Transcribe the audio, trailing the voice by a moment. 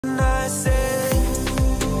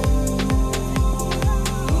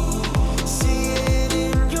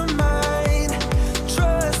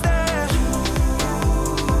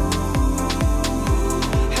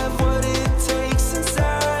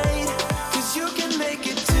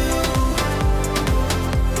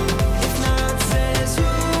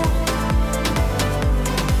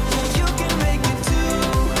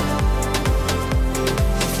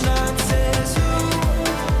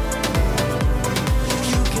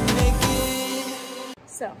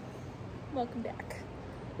So, welcome back.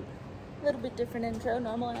 A little bit different intro.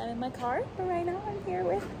 Normally I'm in my car, but right now I'm here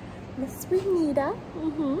with Miss Ranita.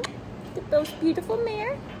 The most beautiful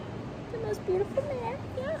mare. The most beautiful mare,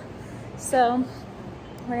 yeah. So,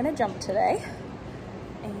 we're gonna jump today.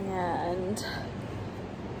 And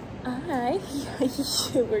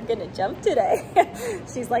we're gonna jump today.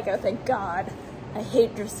 She's like, oh thank God, I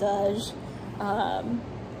hate dressage.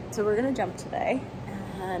 So we're gonna jump today,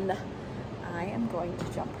 and I am going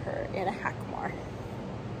to jump her in a hackamore.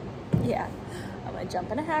 Yeah, I'm gonna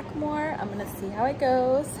jump in a hackamore. I'm gonna see how it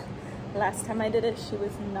goes. Last time I did it, she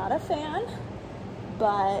was not a fan,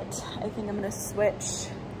 but I think I'm gonna switch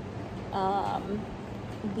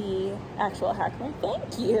the actual hackamore.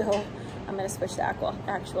 Thank you. I'm gonna switch the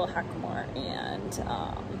actual hackamore and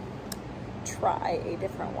try a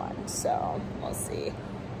different one. So we'll see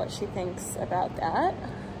what she thinks about that.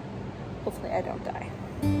 Hopefully I don't die.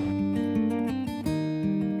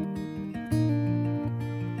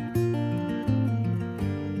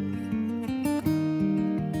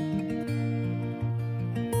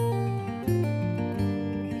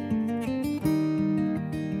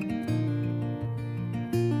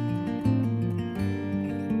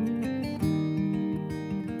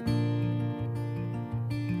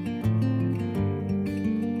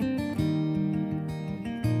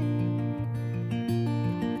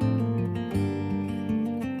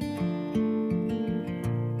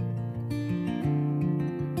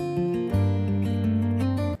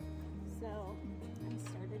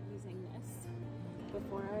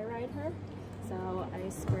 Before I ride her, so I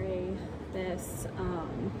spray this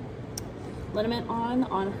liniment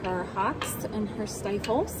on her hocks and her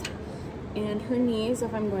stifles and her knees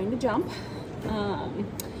if I'm going to jump,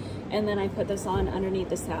 and then I put this on underneath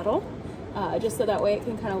the saddle just so that way it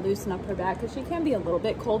can kind of loosen up her back, because she can be a little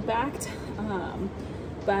bit cold backed,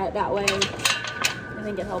 but that way I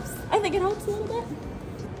think it helps a little bit.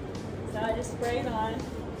 So I just spray it on,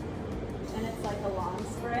 and it's like a long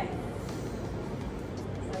spray.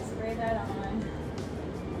 Spray that on, and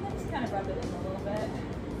then just kind of rub it in a little bit.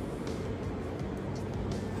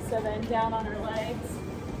 So then down on her legs,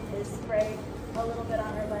 just spray a little bit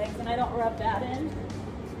on her legs, and I don't rub that in.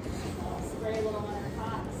 I'll spray a little on her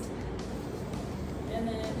hocks, and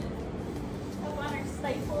then up on her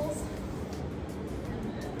stifles,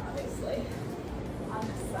 and then obviously on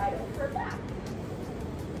the side of her back.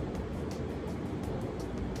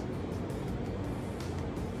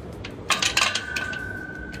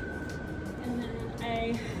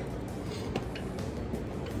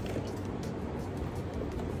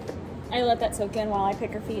 I let that soak in while I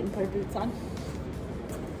pick her feet and put her boots on.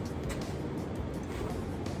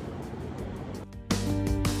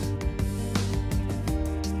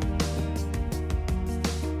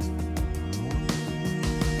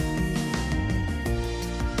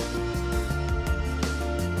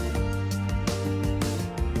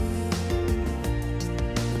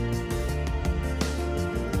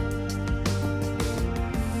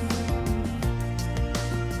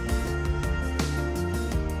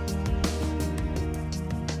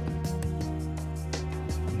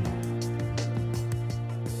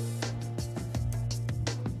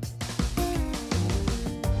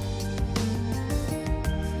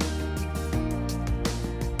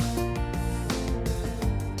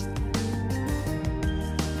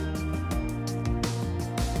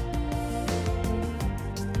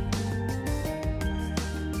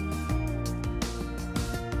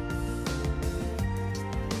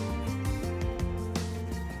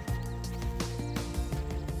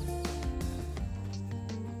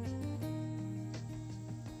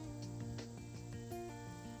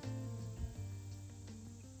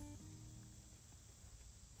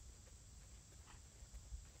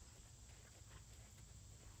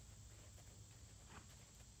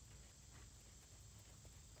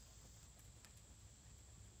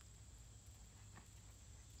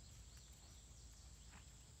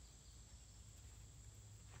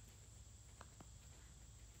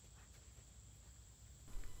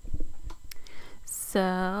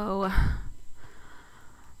 So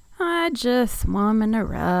I just warming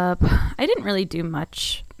her up. I didn't really do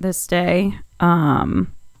much this day. I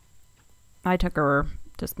took her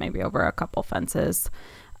just maybe over a couple fences,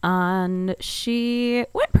 and she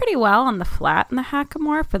went pretty well on the flat in the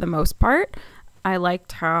hackamore for the most part. I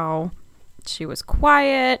liked how she was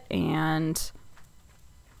quiet and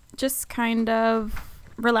just kind of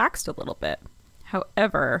relaxed a little bit.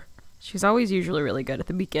 However, she's always usually really good at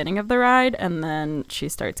the beginning of the ride, and then she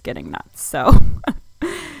starts getting nuts. So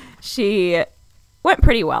she went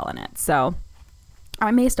pretty well in it. So I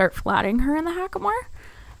may start flatting her in the hackamore.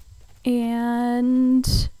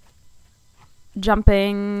 And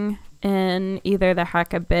jumping in either the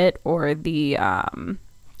hack a bit or the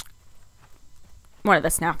one of the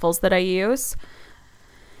snaffles that I use.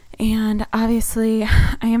 And obviously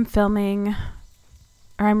I am filming,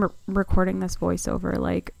 or I'm recording this voiceover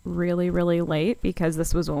like really late, because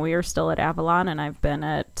this was when we were still at Avalon, and I've been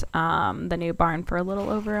at the new barn for a little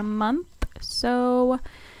over a month. So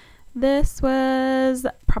this was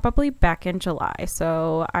probably back in July.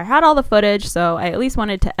 So I had all the footage, so I at least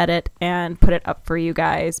wanted to edit and put it up for you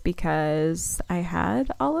guys because I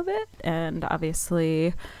had all of it, and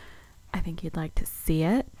obviously I think you'd like to see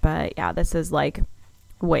it. But yeah, this is like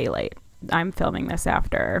way late. I'm filming this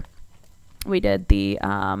after we did the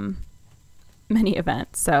mini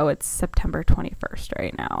event, so it's September 21st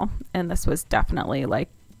right now, and this was definitely like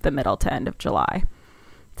the middle to end of July,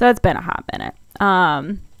 so it's been a hot minute.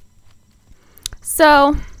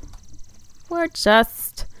 So we're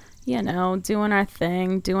just, you know, doing our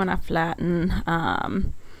thing, doing our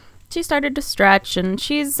flatten. She started to stretch, and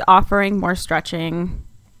she's offering more stretching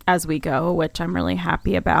as we go, which I'm really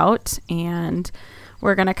happy about, and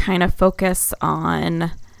we're going to kind of focus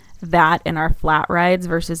on that in our flat rides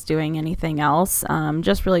versus doing anything else.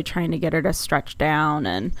 Just really trying to get her to stretch down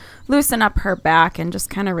and loosen up her back and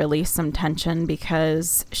just kind of release some tension,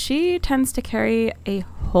 because she tends to carry a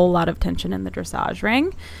whole lot of tension in the dressage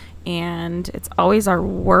ring, and it's always our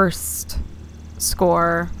worst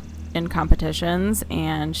score in competitions.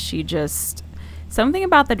 And she just, something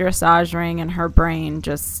about the dressage ring and her brain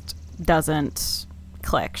just doesn't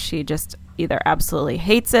click. She just either absolutely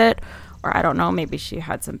hates it, or I don't know, maybe she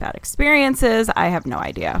had some bad experiences. I have no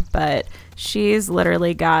idea, but she's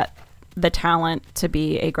literally got the talent to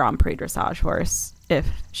be a Grand Prix dressage horse if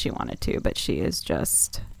she wanted to, but she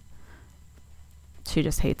just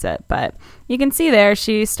hates it. But you can see there,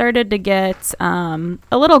 she started to get a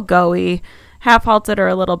little go-y, half halted her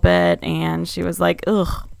a little bit, and she was like,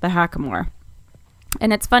 ugh, the hackamore.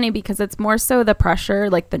 And it's funny because it's more so the pressure,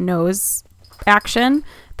 like the nose action,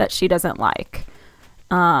 that she doesn't like.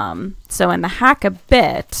 So in the hack a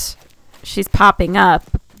bit, she's popping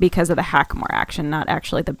up because of the hackamore action, not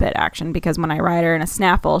actually the bit action, because when I ride her in a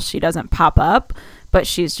snaffle, she doesn't pop up, but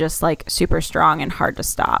she's just like super strong and hard to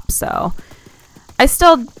stop. So I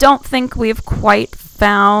still don't think we've quite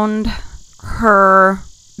found her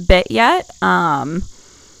bit yet. And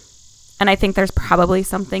I think there's probably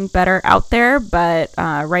something better out there, but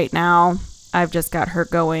right now I've just got her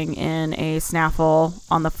going in a snaffle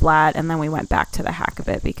on the flat, and then we went back to the hack a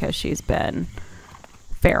bit because she's been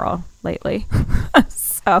feral lately.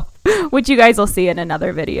 So, which you guys will see in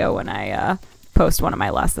another video when I post one of my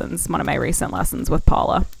lessons, one of my recent lessons with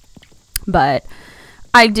Paula. But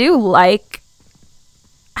I do like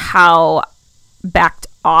how backed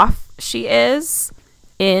off she is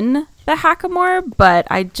in the hackamore, but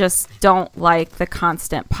I just don't like the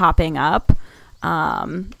constant popping up.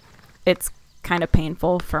 It's kind of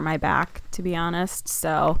painful for my back, to be honest.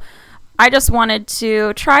 So I just wanted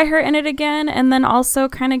to try her in it again, and then also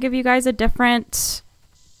kind of give you guys a different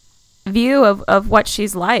view of what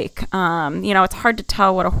she's like. You know, it's hard to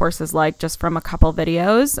tell what a horse is like just from a couple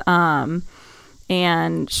videos.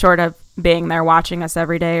 And short of being there watching us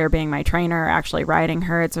every day or being my trainer or actually riding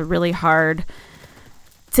her, it's really hard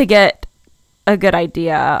to get a good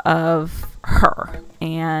idea of her.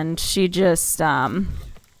 And she just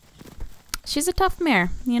she's a tough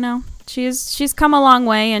mare, you know. She's come a long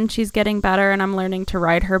way, and she's getting better, and I'm learning to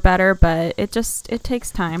ride her better, but it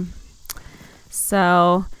takes time.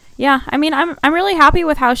 So yeah, I mean, I'm really happy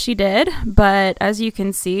with how she did, but as you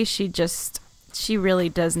can see, she really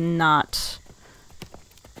does not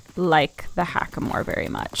like the hackamore very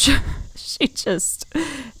much. She just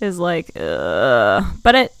is like, ugh.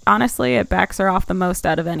 But honestly, it backs her off the most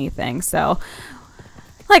out of anything. So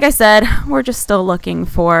like I said, we're just still looking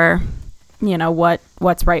for, you know,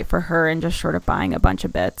 what's right for her, and just sort of buying a bunch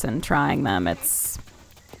of bits and trying them. It's,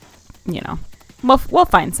 you know, we'll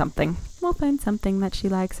find something. We'll find something that she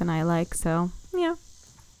likes and I like. So yeah.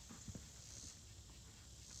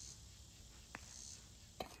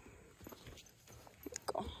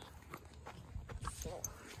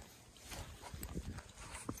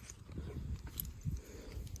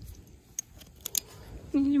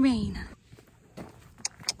 Rain.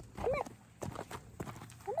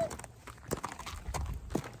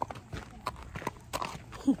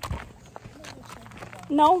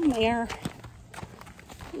 No, mare.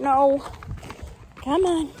 No. Come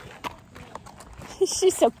on.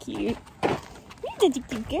 She's so cute. You're such a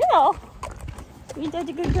good girl. You're such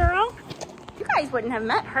a good girl. You guys wouldn't have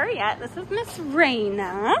met her yet. This is Miss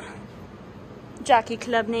Raina. Jockey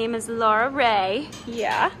club name is Laura Ray.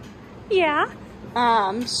 Yeah. Yeah.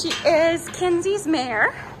 She is Kenzie's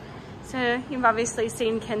mare. So you've obviously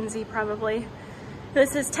seen Kenzie probably.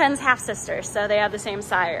 This is Ten's half-sister, so they have the same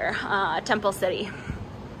sire, Temple City.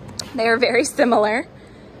 They are very similar.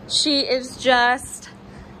 She is just,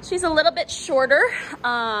 she's a little bit shorter,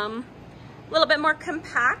 a little bit more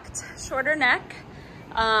compact, shorter neck.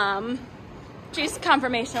 She's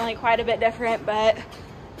conformationally quite a bit different, but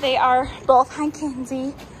they are both, hi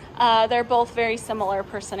Kenzie, they're both very similar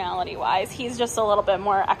personality-wise. He's just a little bit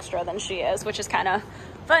more extra than she is, which is kind of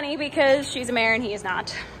funny because she's a mare and he is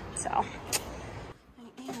not. So,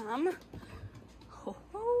 I am,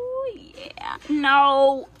 oh yeah,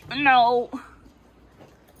 no, no.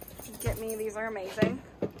 Get me, these are amazing,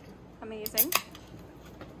 amazing.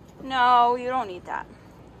 No, you don't need that.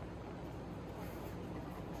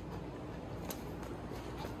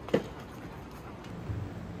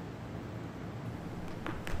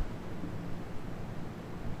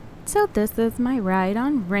 So this is my ride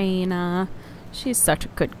on Raina. She's such a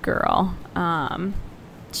good girl.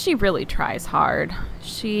 She really tries hard.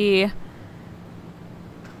 She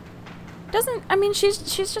doesn't, I mean, she's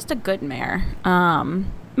just a good mare.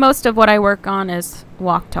 Most of what I work on is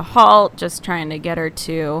walk to halt, just trying to get her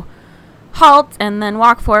to halt and then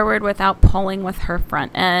walk forward without pulling with her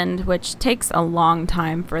front end, which takes a long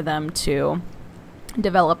time for them to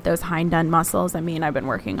develop those hind end muscles. I mean, I've been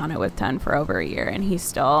working on it with 10 for over a year and he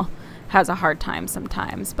still has a hard time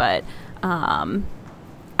sometimes, but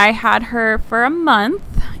I had her for a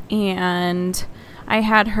month, and I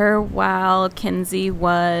had her while Kenzie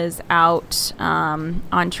was out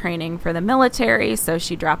on training for the military, so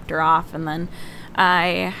she dropped her off, and then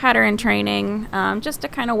I had her in training just to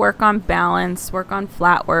kind of work on balance, work on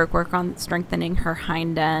flat work on strengthening her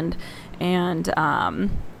hind end, and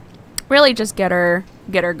really just get her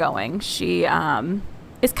going. She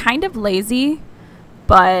is kind of lazy,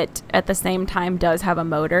 but at the same time does have a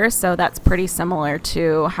motor, so that's pretty similar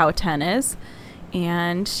to how 10 is.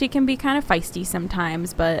 And she can be kind of feisty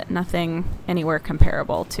sometimes, but nothing anywhere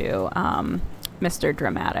comparable to Mr.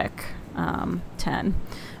 Dramatic 10.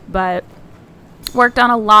 But worked on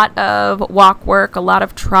a lot of walk work, a lot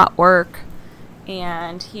of trot work,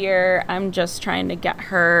 and here I'm just trying to get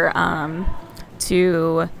her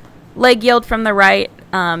to leg yield from the right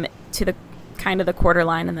to the kind of the quarter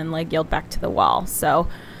line, and then leg yield back to the wall. So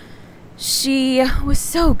she was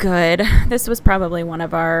so good. This was probably one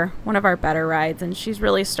of our better rides, and she's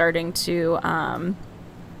really starting to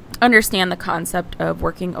understand the concept of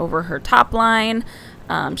working over her top line.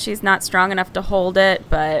 She's not strong enough to hold it,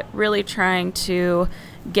 but really trying to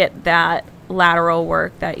get that lateral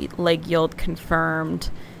work, that leg yield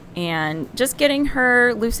confirmed, and just getting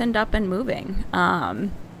her loosened up and moving.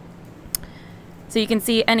 So you can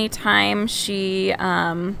see anytime she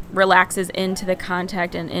relaxes into the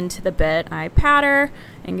contact and into the bit, I pat her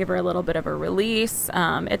and give her a little bit of a release.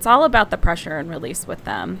 It's all about the pressure and release with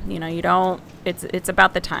them. You know, you don't, it's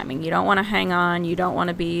about the timing. You don't want to hang on. You don't want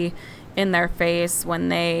to be in their face when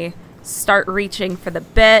they start reaching for the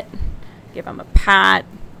bit. Give them a pat,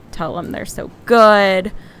 tell them they're so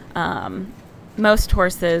good. Most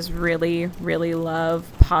horses really, really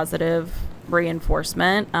love positive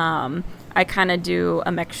reinforcement. I kind of do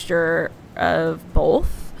a mixture of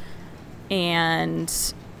both,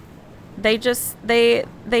 and they just they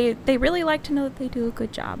really like to know that they do a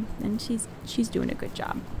good job, and she's doing a good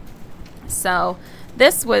job. So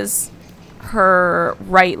this was her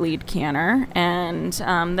right lead canter, and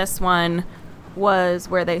this one was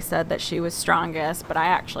where they said that she was strongest, but I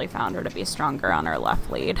actually found her to be stronger on her left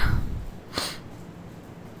lead.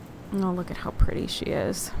 Oh, look at how pretty she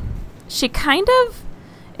is. She kind of,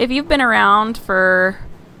 if you've been around for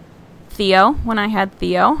Theo, when I had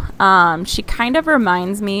Theo, she kind of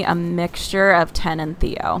reminds me a mixture of 10 and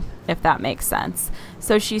Theo, if that makes sense.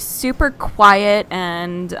 So she's super quiet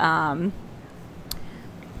and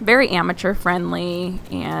very amateur friendly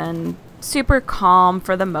and super calm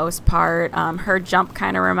for the most part. Her jump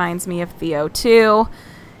kind of reminds me of Theo too.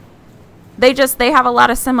 They have a lot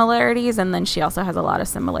of similarities, and then she also has a lot of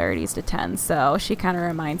similarities to 10. So she kind of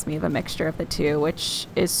reminds me of a mixture of the two, which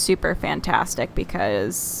is super fantastic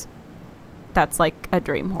because that's like a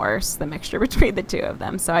dream horse, the mixture between the two of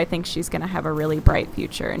them. So I think she's going to have a really bright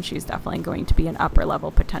future, and she's definitely going to be an upper level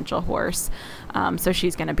potential horse. So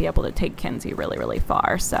she's going to be able to take Kenzie really, really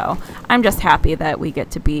far. So I'm just happy that we get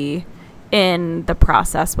to be in the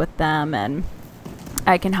process with them, and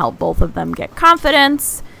I can help both of them get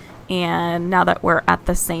confidence. And now that we're at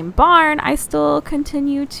the same barn, I still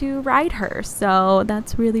continue to ride her. So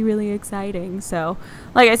that's really, really exciting. So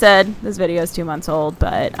like I said, this video is 2 months old,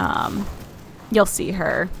 but you'll see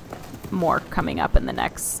her more coming up in the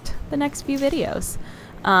next few videos.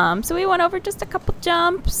 So we went over just a couple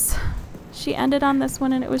jumps. She ended on this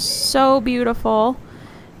one and it was so beautiful.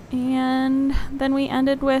 And then we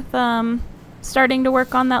ended with starting to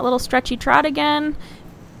work on that little stretchy trot again.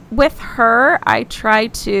 With her, I try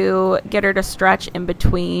to get her to stretch in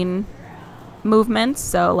between movements.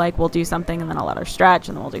 So like we'll do something and then I'll let her stretch,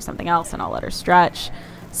 and then we'll do something else and I'll let her stretch.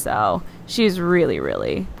 So she's really,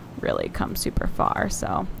 really, really come super far.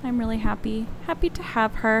 So I'm really happy to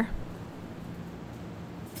have her.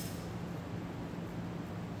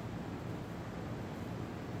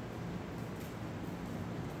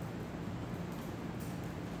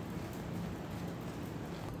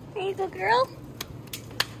 Are you a good girl?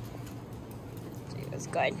 She was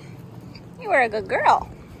good. You were a good girl.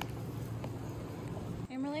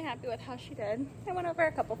 I'm really happy with how she did. I went over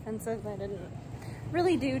a couple fences. I didn't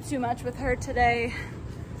really do too much with her today.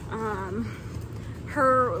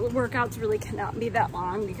 Her workouts really cannot be that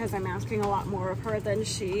long because I'm asking a lot more of her than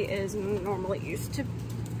she is normally used to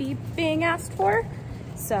being asked for.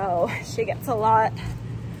 So she gets a lot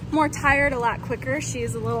more tired a lot quicker.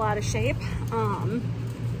 She's a little out of shape.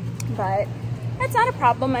 But it's not a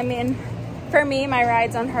problem. I mean, for me, my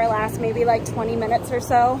rides on her last maybe like 20 minutes or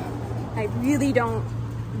so. I really don't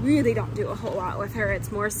do a whole lot with her. It's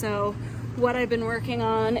more so what I've been working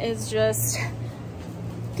on is just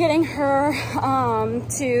getting her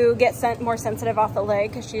to get more sensitive off the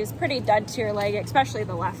leg, because she's pretty dead to your leg, especially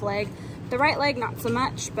the left leg. The right leg, not so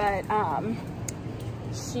much, but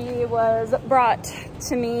she was brought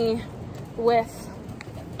to me with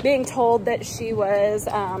being told that she was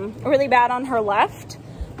really bad on her left,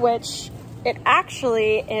 which it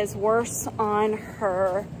actually is worse on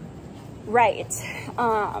her right,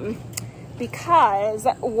 because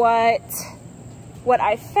what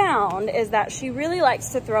I found is that she really likes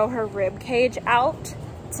to throw her rib cage out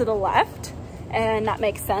to the left, and that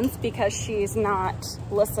makes sense because she's not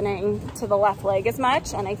listening to the left leg as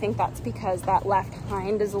much, and I think that's because that left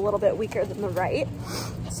hind is a little bit weaker than the right,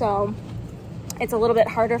 so it's a little bit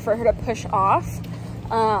harder for her to push off,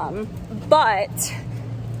 but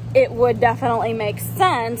it would definitely make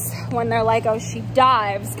sense when they're like, oh, she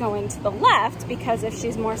dives going to the left, because if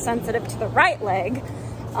she's more sensitive to the right leg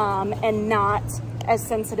and not as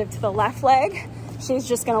sensitive to the left leg, she's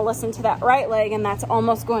just going to listen to that right leg, and that's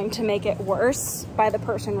almost going to make it worse by the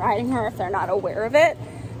person riding her if they're not aware of it,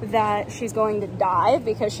 that she's going to dive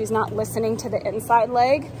because she's not listening to the inside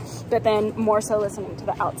leg, but then more so listening to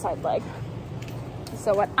the outside leg.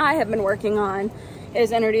 So what I have been working on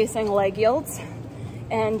is introducing leg yields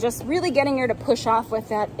and just really getting her to push off with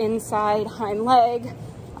that inside hind leg.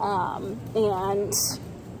 And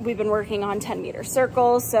we've been working on 10-meter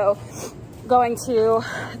circles. So going to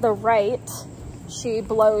the right, she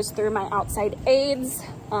blows through my outside aids,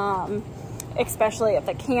 especially at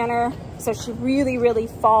the canter. So she really, really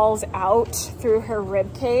falls out through her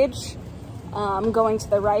rib cage going to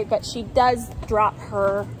the right, but she does drop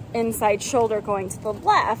her inside shoulder going to the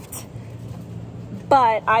left,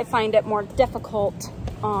 but I find it more difficult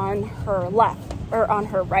on her left or on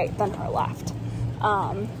her right than her left.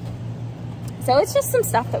 So it's just some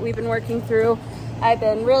stuff that we've been working through. I've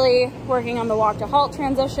been really working on the walk to halt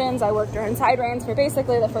transitions. I worked her in side reins for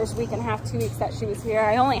basically the first week and a half, 2 weeks that she was here.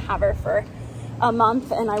 I only have her for a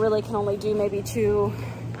month, and I really can only do maybe 2-3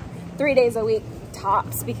 days a week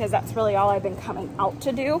tops, because that's really all I've been coming out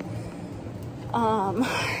to do.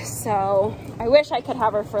 So I wish I could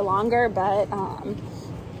have her for longer, but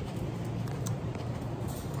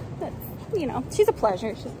you know, she's a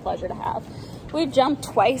pleasure. She's a pleasure to have. We jumped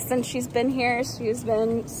twice since she's been here. She's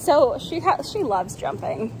been so, she loves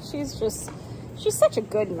jumping. She's such a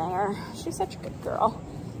good mare. She's such a good girl.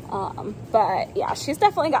 But yeah, she's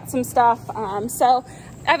definitely got some stuff. So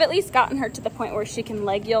I've at least gotten her to the point where she can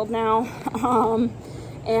leg yield now.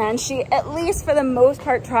 And she, at least for the most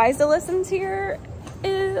part, tries to listen to your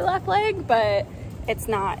left leg, but it's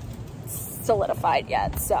not solidified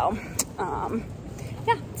yet. So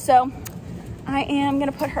yeah, so I am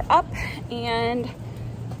gonna put her up and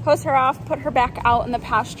hose her off, put her back out in the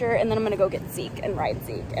pasture, and then I'm gonna go get Zeke and ride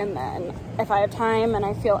Zeke. And then if I have time and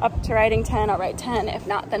I feel up to riding 10, I'll ride 10. If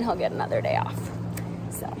not, then he'll get another day off.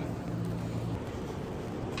 So.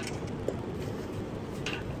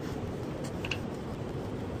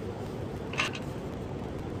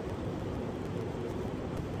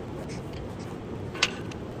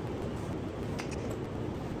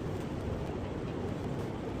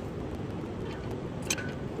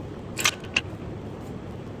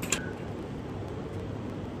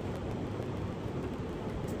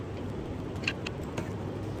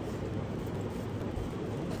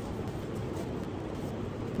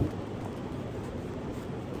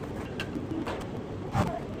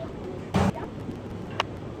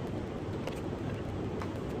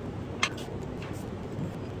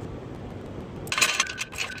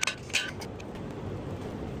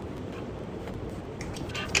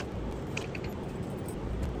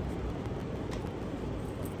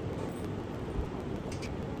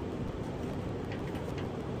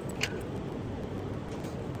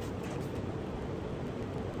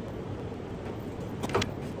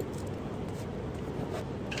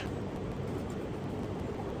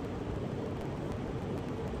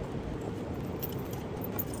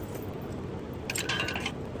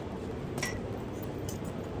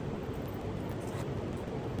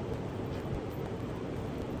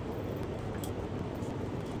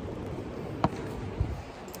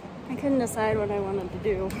 couldn't decide what I wanted to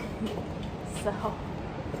do. So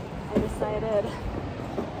I decided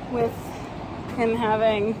with him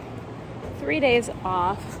having 3 days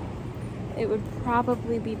off, it would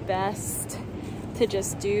probably be best to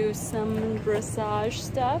just do some dressage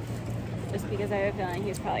stuff, just because I have a feeling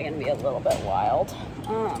he's probably going to be a little bit wild.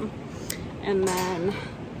 And then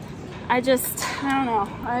I don't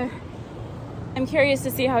know. I'm curious to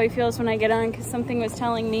see how he feels when I get on, because something was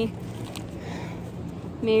telling me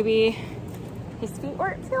maybe his feet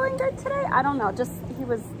weren't feeling good today. I don't know. Just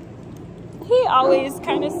he always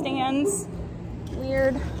kind of stands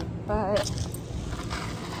weird, but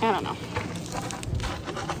I don't know.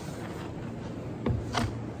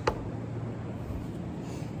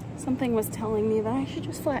 Something was telling me that I should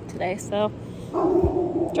just flat today, so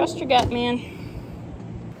trust your gut, man.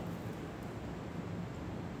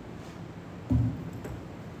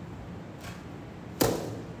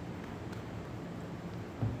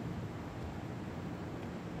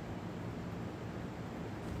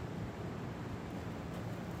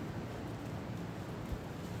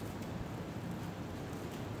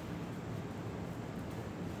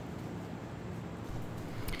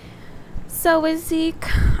 So with Zeke,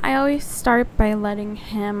 I always start by letting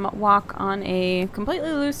him walk on a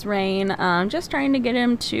completely loose rein, just trying to get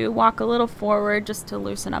him to walk a little forward, just to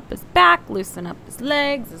loosen up his back, loosen up his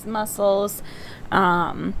legs, his muscles.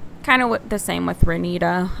 Kind of the same with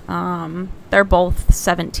Ranita. They're both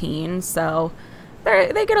 17, so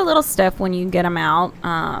they get a little stiff when you get them out.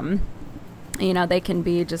 You know, they can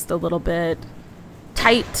be just a little bit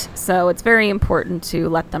tight, so it's very important to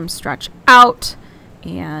let them stretch out.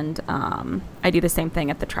 And I do the same thing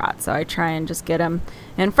at the trot, so I try and just get him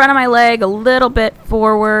in front of my leg a little bit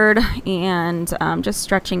forward, and just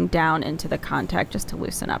stretching down into the contact just to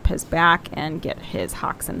loosen up his back and get his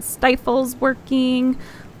hocks and stifles working,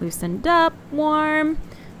 loosened up, warm.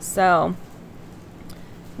 So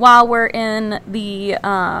while we're in the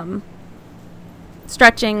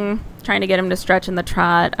stretching, trying to get him to stretch in the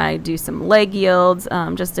trot, I do some leg yields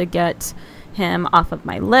just to get him off of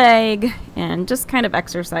my leg, and just kind of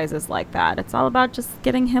exercises like that. It's all about just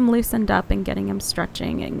getting him loosened up and getting him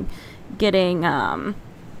stretching and getting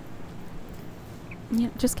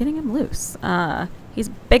just getting him loose. He's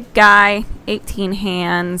a big guy, 18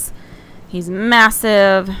 hands. He's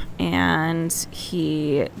massive, and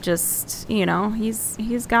he just, you know, he's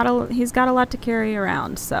got a lot to carry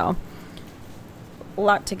around, so a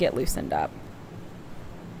lot to get loosened up.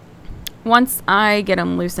 Once I get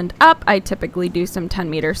him loosened up, I typically do some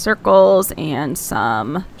 10-meter circles and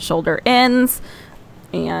some shoulder ins.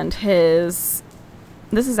 And this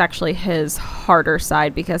is actually his harder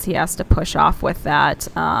side, because he has to push off with that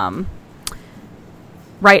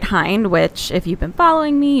right hind, which, if you've been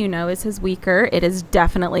following me, you know is his weaker. It is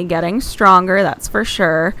definitely getting stronger, that's for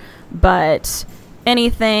sure. But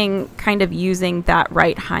anything kind of using that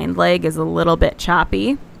right hind leg is a little bit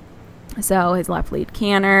choppy. So his left lead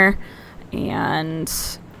canter, and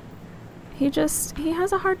he has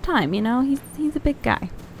a hard time, you know, he's a big guy.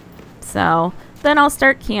 So then I'll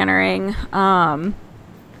start cantering, and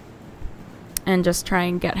just try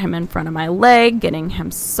and get him in front of my leg, getting him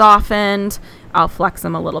softened. I'll flex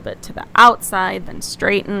him a little bit to the outside, then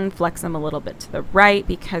straighten, flex him a little bit to the right,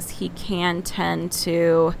 because he can tend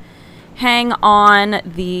to hang on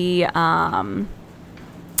the I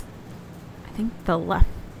think the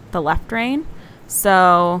left rein.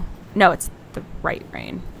 So no, it's the right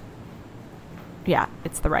rein. Yeah,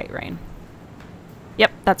 it's the right rein.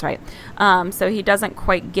 Yep, that's right. So he doesn't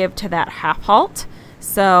quite give to that half halt.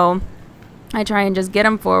 So I try and just get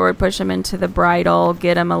him forward, push him into the bridle,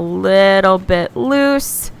 get him a little bit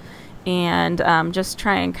loose, and just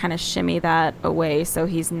try and kind of shimmy that away so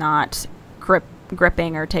he's not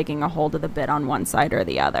gripping or taking a hold of the bit on one side or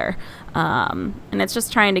the other. And it's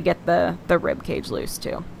just trying to get the rib cage loose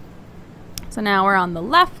too. So now we're on the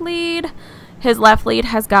left lead. His left lead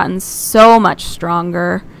has gotten so much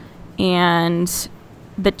stronger, and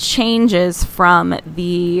the changes from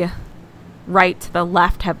the right to the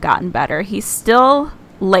left have gotten better. He's still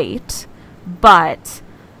late, but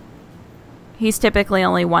he's typically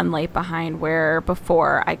only one late behind, where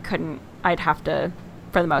before I'd have to,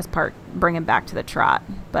 for the most part, bring him back to the trot.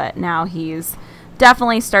 But now he's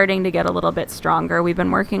definitely starting to get a little bit stronger. We've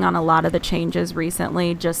been working on a lot of the changes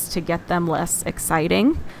recently just to get them less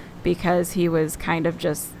exciting, because he was kind of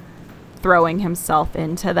just throwing himself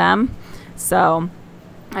into them. So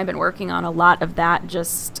I've been working on a lot of that,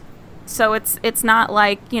 just so it's not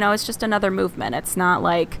like, you know, it's just another movement. It's not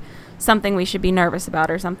like something we should be nervous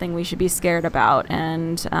about or something we should be scared about.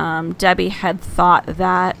 And Debbie had thought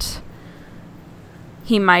that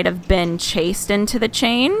he might have been chased into the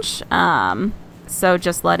change. So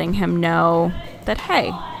just letting him know that,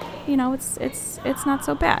 hey, you know, it's not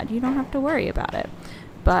so bad. You don't have to worry about it.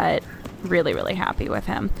 But really, really happy with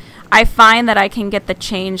him. I find that I can get the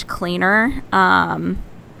change cleaner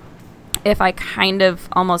if I kind of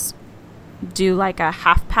almost do like a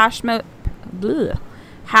half pass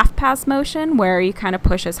motion where you kind of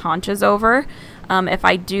push his haunches over. If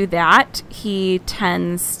I do that, he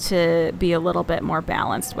tends to be a little bit more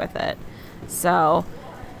balanced with it. So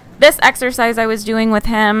this exercise I was doing with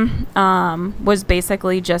him was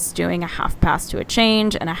basically just doing a half pass to a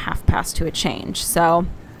change and a half pass to a change. So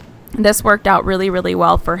this worked out really, really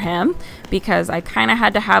well for him because I kind of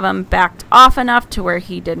had to have him backed off enough to where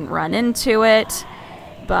he didn't run into it,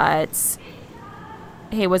 but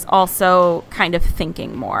he was also kind of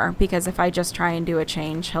thinking more, because if I just try and do a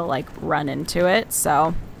change, he'll like run into it.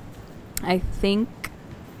 So I think,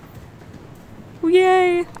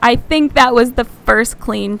 yay, I think that was the first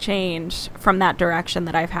clean change from that direction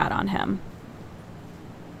that I've had on him.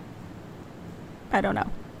 I don't know,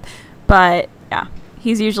 but yeah.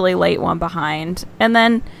 He's usually late one behind. And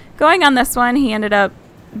then going on this one, he ended up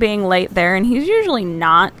being late there. And he's usually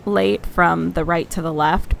not late from the right to the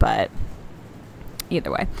left, but either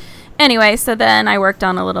way. Anyway, so then I worked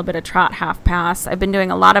on a little bit of trot half pass. I've been doing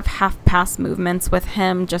a lot of half pass movements with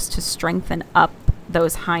him just to strengthen up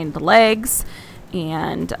those hind legs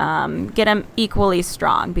and get him equally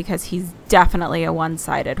strong, because he's definitely a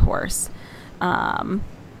one-sided horse.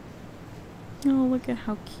 Oh, look at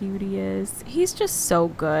how cute he is. He's just so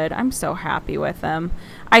good. I'm so happy with him.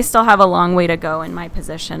 I still have a long way to go in my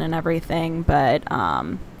position and everything, but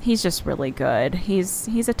he's just really good.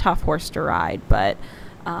 He's a tough horse to ride, but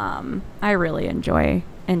I really enjoy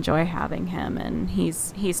having him, and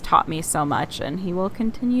he's taught me so much, and he will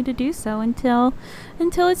continue to do so until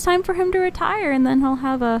it's time for him to retire, and then he'll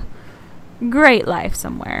have a great life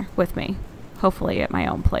somewhere with me. Hopefully at my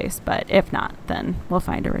own place, but if not, then we'll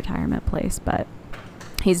find a retirement place. But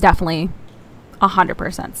he's definitely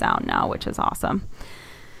 100% sound now, which is awesome.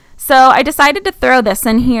 So I decided to throw this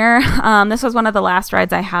in here. This was one of the last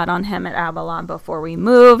rides I had on him at Avalon before we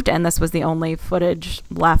moved, and this was the only footage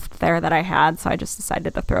left there that I had, so I just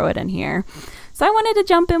decided to throw it in here. So I wanted to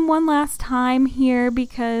jump in one last time here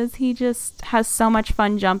because he just has so much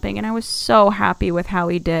fun jumping, and I was so happy with how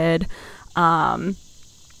he did.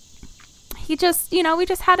 He just, you know, we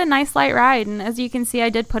just had a nice light ride, and as you can see, I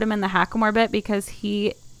did put him in the hackamore bit because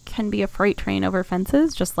he can be a freight train over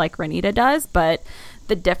fences just like Ranita does, but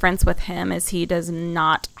the difference with him is he does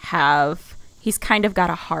not have, he's kind of got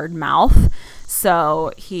a hard mouth,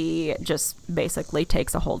 so he just basically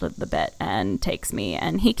takes a hold of the bit and takes me,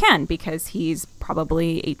 and he can because he's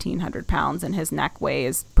probably 1,800 pounds and his neck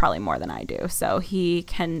weighs probably more than I do, so he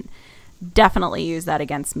can definitely use that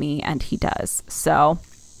against me, and he does. So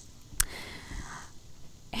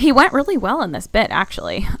he went really well in this bit,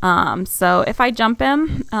 actually. So if I jump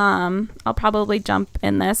him, I'll probably jump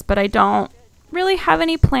in this, but I don't really have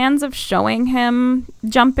any plans of showing him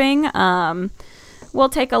jumping. We'll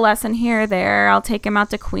take a lesson here or there. I'll take him out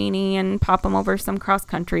to Queenie and pop him over some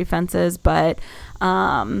cross-country fences, but,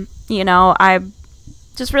 you know, I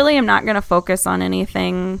just really am not going to focus on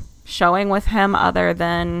anything showing with him other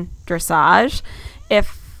than dressage.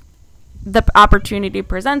 If the opportunity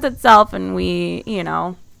presents itself and we, you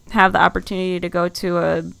know, have the opportunity to go to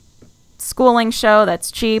a schooling show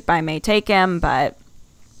that's cheap, I may take him, but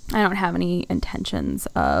I don't have any intentions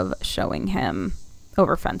of showing him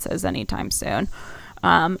over fences anytime soon.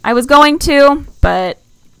 I was going to, but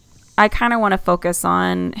I kind of want to focus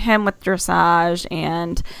on him with dressage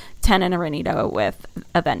and Ten and Ranita with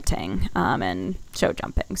eventing and show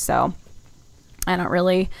jumping. So I don't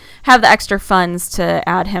really have the extra funds to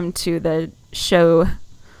add him to the show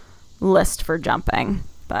list for jumping,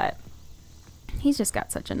 but he's just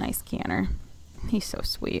got such a nice canter. He's so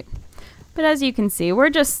sweet. But as you can see, we're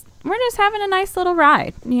just having a nice little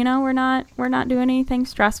ride. You know, we're not doing anything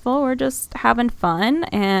stressful. We're just having fun,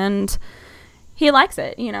 and he likes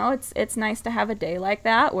it. You know, it's nice to have a day like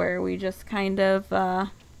that where we just kind of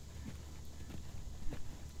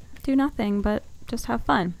do nothing but just have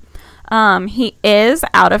fun. He is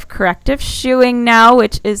out of corrective shoeing now,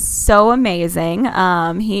 which is so amazing.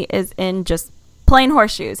 He is in just plain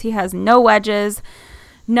horseshoes. He has no wedges,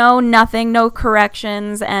 no nothing, no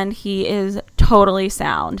corrections, and he is totally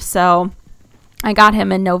sound. So I got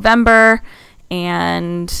him in November,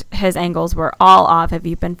 and his ankles were all off. If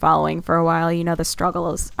you've been following for a while, you know the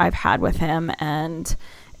struggles I've had with him, and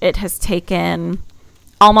it has taken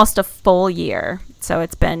almost a full year So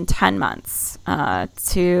it's been 10 months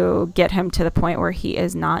to get him to the point where he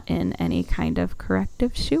is not in any kind of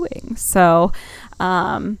corrective shoeing. So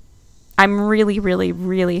I'm really, really,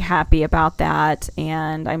 really happy about that.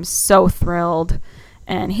 And I'm so thrilled.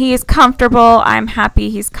 And he's comfortable. I'm happy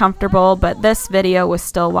he's comfortable. But this video was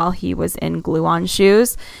still while he was in glue-on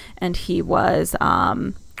shoes. And he was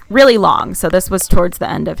really long. So this was towards the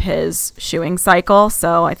end of his shoeing cycle.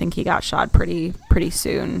 So I think he got shod pretty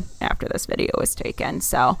soon after this video was taken.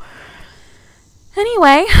 So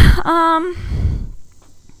anyway,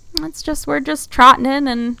 we're just trotting in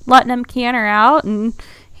and letting him canter out, and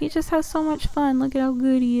he just has so much fun. Look at how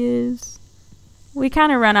good he is. We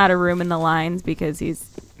kind of run out of room in the lines because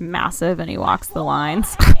he's massive and he walks the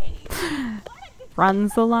lines.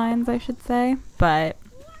 Runs the lines, I should say. But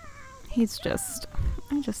he's just,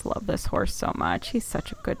 I just love this horse so much. He's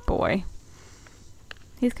such a good boy.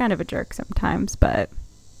 He's kind of a jerk sometimes, but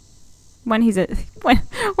when he's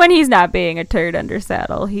when he's not being a turd under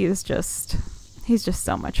saddle, he's just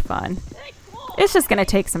so much fun. It's just gonna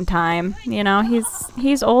take some time, you know.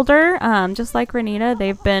 He's older, just like Ranita.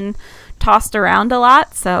 They've been tossed around a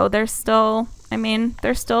lot, so they're still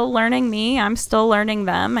learning me. I'm still learning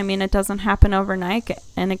them. I mean, it doesn't happen overnight,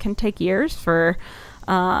 and it can take years for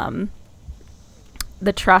the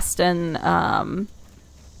trust and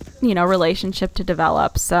relationship to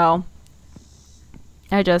develop. So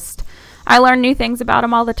I learn new things about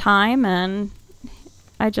him all the time, and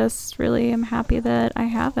I just really am happy that I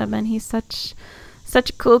have him, and he's such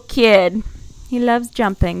a cool kid. He loves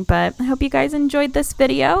jumping. But I hope you guys enjoyed this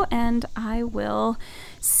video, and I will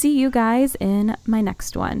see you guys in my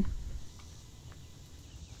next one.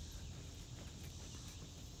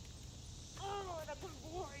 Oh, what a good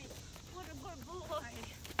boy. What a good boy.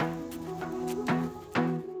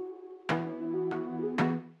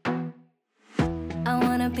 I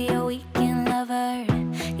wanna be a weekend lover.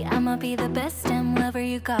 Yeah, I'ma be the best damn lover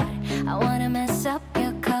you got. I wanna mess up your